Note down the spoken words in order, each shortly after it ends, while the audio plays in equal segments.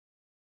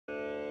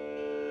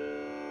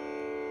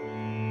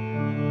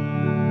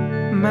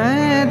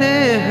मैं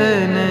देह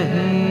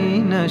नहीं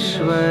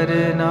नश्वर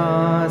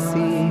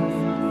नासी,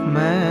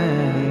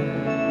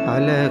 मैं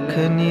अलख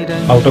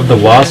Niranjan. Out of the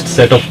vast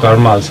set of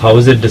karmas, how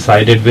is it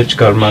decided which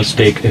karmas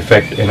take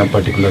effect in a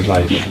particular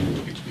life?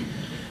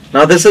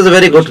 Now this is a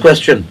very good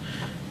question.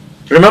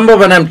 Remember,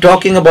 when I'm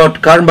talking about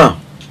karma,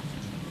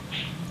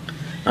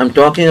 I'm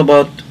talking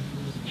about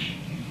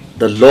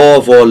the law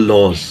of all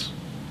laws.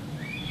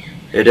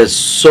 It is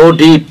so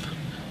deep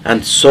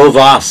and so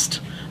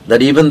vast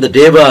that even the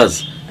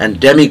devas and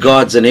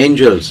demigods and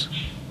angels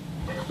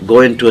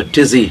go into a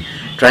tizzy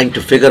trying to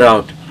figure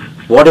out,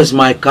 what is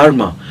my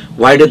karma?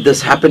 Why did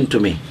this happen to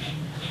me?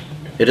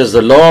 It is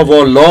the law of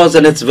all laws,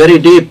 and it's very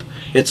deep.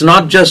 It's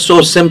not just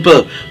so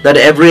simple that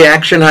every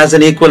action has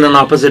an equal and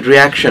opposite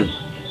reaction.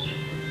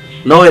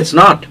 No, it's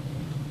not.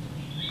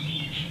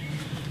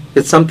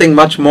 It's something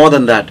much more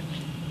than that.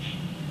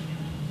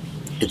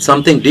 It's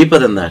something deeper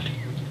than that.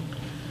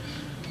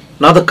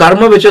 Now the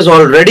karma which is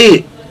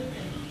already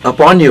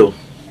upon you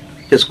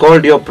is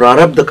called your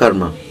prarabdha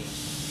karma.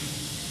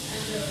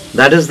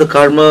 That is the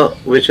karma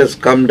which has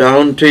come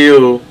down to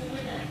you.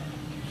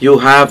 You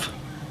have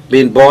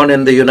been born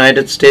in the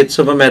United States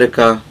of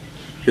America.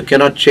 You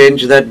cannot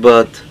change that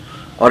birth.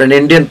 Or an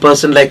Indian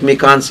person like me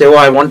can't say, oh,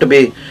 I want to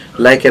be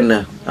like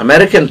an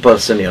American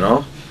person, you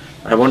know.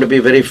 I want to be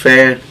very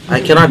fair.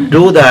 I cannot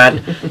do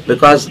that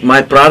because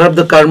my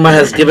prarabdha karma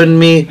has given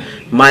me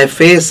my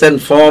face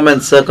and form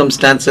and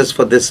circumstances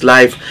for this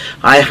life.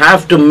 I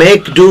have to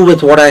make do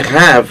with what I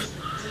have,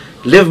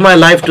 live my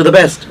life to the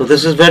best. So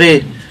this is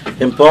very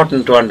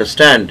important to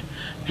understand,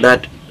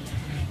 that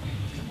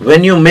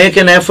when you make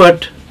an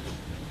effort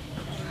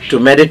to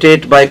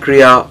meditate by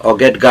Kriya or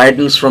get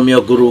guidance from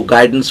your Guru,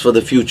 guidance for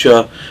the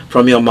future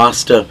from your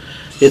master,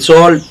 it's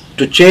all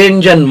to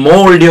change and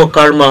mold your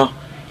karma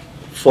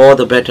for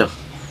the better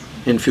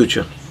in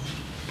future.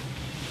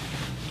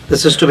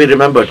 This is to be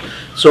remembered.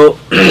 So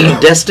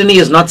destiny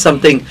is not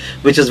something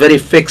which is very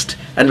fixed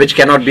and which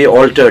cannot be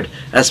altered,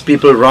 as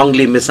people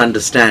wrongly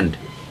misunderstand.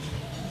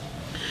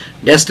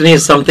 Destiny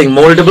is something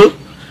moldable.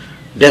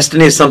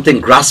 Destiny is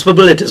something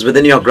graspable. It is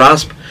within your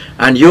grasp,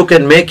 and you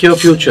can make your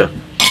future.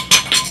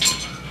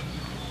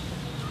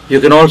 You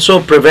can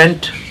also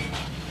prevent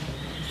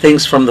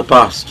things from the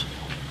past.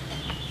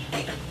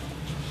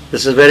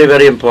 This is very,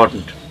 very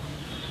important.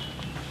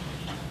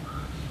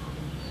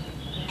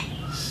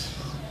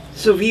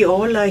 So we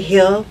all are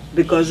here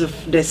because of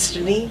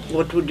destiny.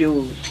 What would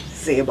you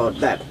say about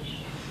that?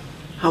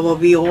 How are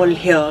we all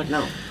here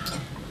now?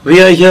 We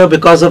are here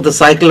because of the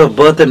cycle of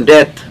birth and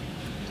death,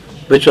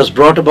 which was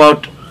brought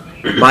about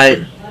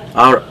by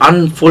our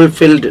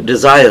unfulfilled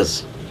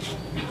desires.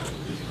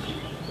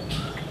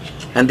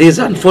 And these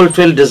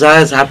unfulfilled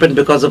desires happen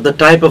because of the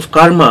type of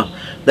karma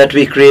that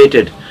we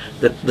created,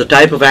 the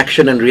type of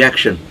action and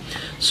reaction.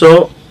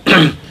 So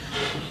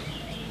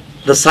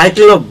the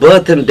cycle of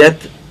birth and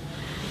death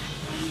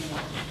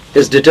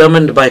is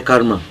determined by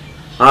karma.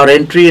 Our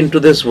entry into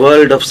this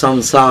world of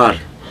samsara,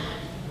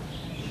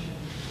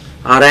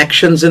 our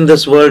actions in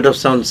this world of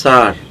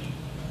samsara,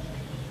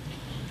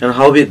 and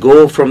how we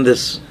go from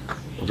this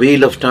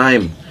wheel of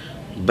time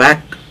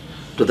back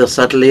to the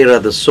subtle era.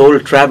 The soul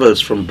travels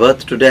from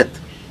birth to death.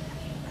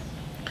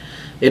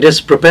 It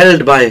is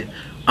propelled by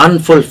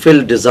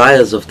unfulfilled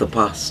desires of the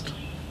past.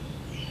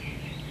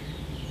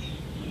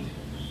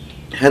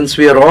 Hence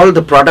we are all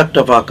the product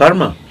of our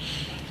karma.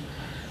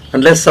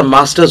 Unless some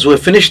masters who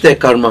have finished their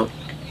karma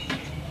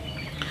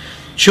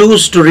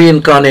choose to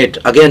reincarnate,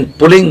 again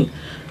pulling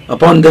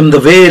upon them the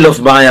veil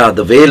of Maya,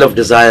 the veil of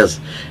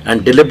desires,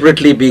 and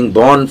deliberately being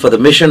born for the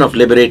mission of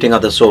liberating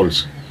other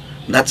souls.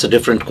 That's a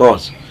different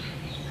cause.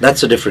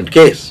 That's a different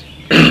case.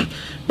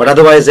 But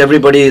otherwise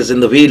everybody is in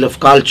the wheel of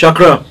Kal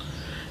Chakra,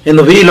 in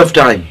the wheel of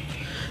time,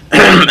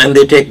 and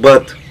they take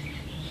birth,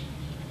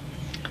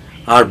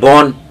 are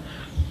born,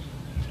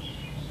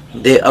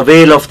 they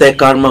avail of their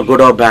karma,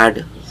 good or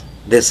bad.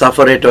 They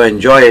suffer it or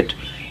enjoy it,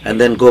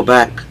 and then go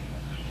back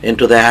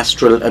into the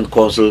astral and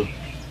causal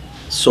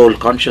soul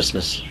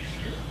consciousness.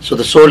 So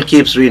the soul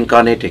keeps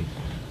reincarnating.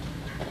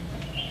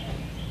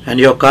 And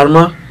your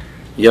karma,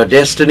 your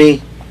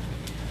destiny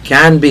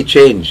can be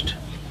changed.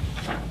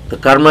 The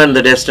karma and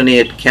the destiny,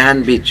 it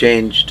can be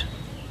changed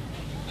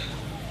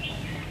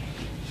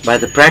by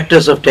the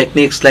practice of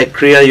techniques like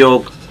Kriya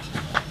Yoga,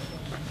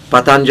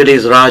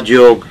 Patanjali's Raj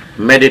Yoga,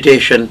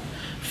 meditation,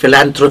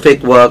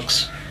 philanthropic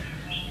works,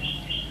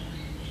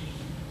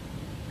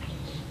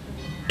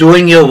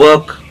 doing your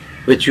work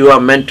which you are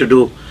meant to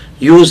do,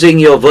 using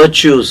your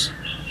virtues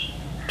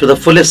to the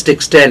fullest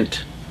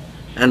extent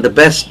and the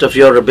best of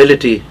your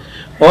ability.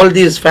 All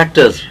these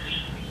factors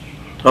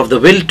of the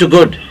will to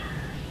good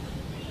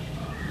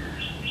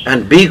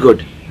and be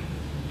good,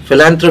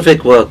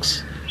 philanthropic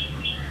works,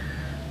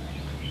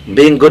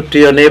 being good to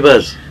your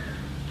neighbors,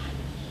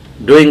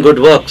 doing good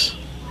works,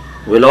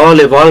 will all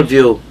evolve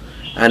you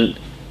and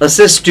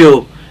assist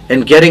you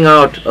in getting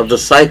out of the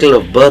cycle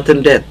of birth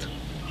and death.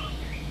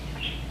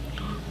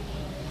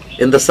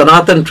 In the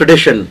Sanatan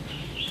tradition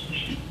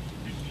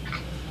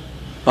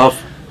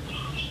of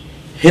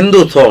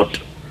Hindu thought,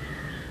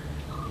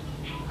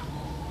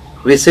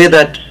 We say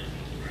that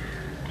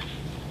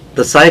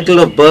the cycle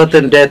of birth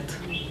and death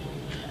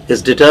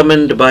is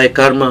determined by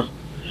karma,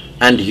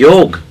 and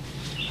yoga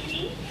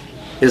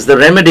is the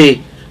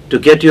remedy to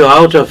get you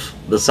out of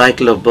the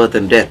cycle of birth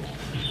and death.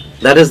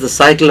 That is the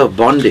cycle of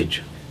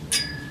bondage.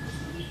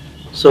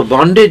 So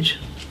bondage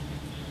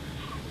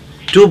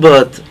to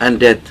birth and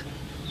death,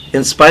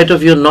 in spite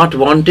of you not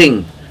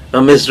wanting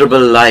a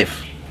miserable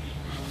life,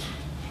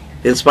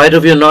 in spite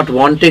of you not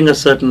wanting a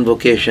certain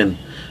vocation,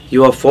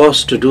 you are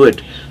forced to do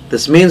it.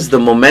 This means the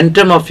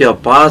momentum of your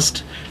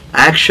past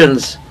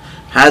actions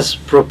has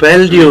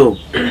propelled you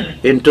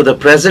into the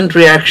present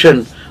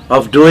reaction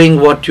of doing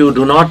what you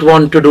do not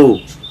want to do,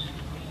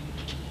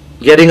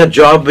 getting a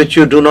job which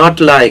you do not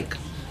like,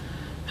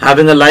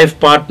 having a life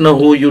partner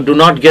who you do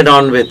not get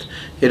on with.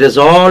 It is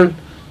all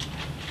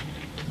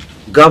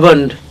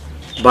governed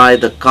by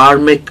the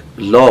karmic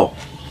law,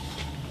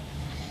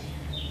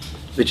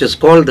 which is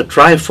called the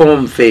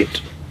triform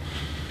fate.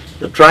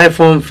 The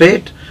triform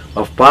fate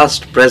of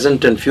past,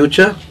 present and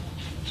future.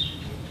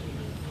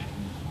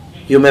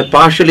 You may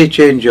partially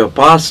change your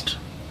past,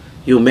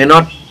 you may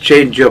not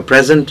change your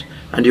present,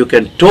 and you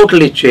can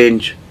totally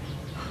change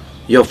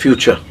your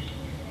future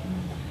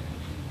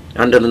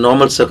under the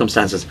normal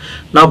circumstances.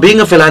 Now, being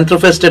a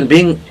philanthropist and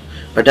being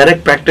a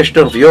direct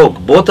practitioner of yoga,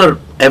 both are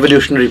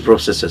evolutionary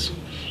processes.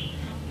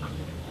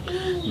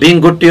 Being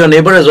good to your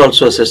neighbor is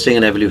also assisting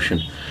in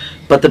evolution,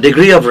 but the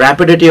degree of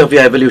rapidity of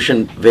your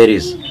evolution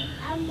varies.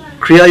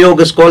 Kriya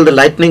Yoga is called the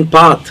lightning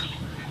path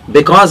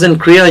because in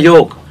Kriya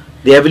Yoga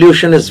the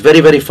evolution is very,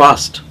 very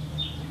fast.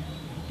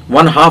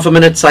 1/2 a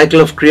minute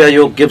cycle of Kriya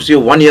Yoga gives you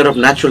 1 year of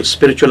natural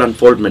spiritual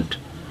unfoldment.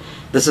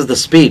 This is the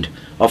speed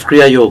of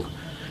Kriya Yoga.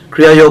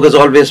 Kriya Yoga is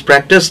always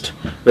practiced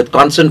with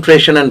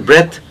concentration and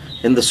breath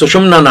in the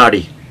Sushumna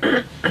Nadi,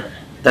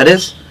 that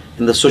is,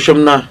 in the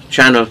Sushumna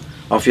channel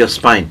of your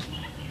spine.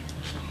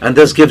 And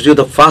this gives you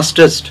the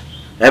fastest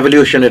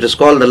evolution. It is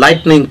called the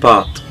lightning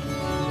path.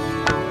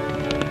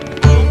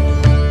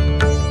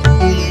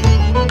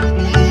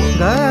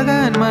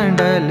 Gagan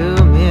Mandal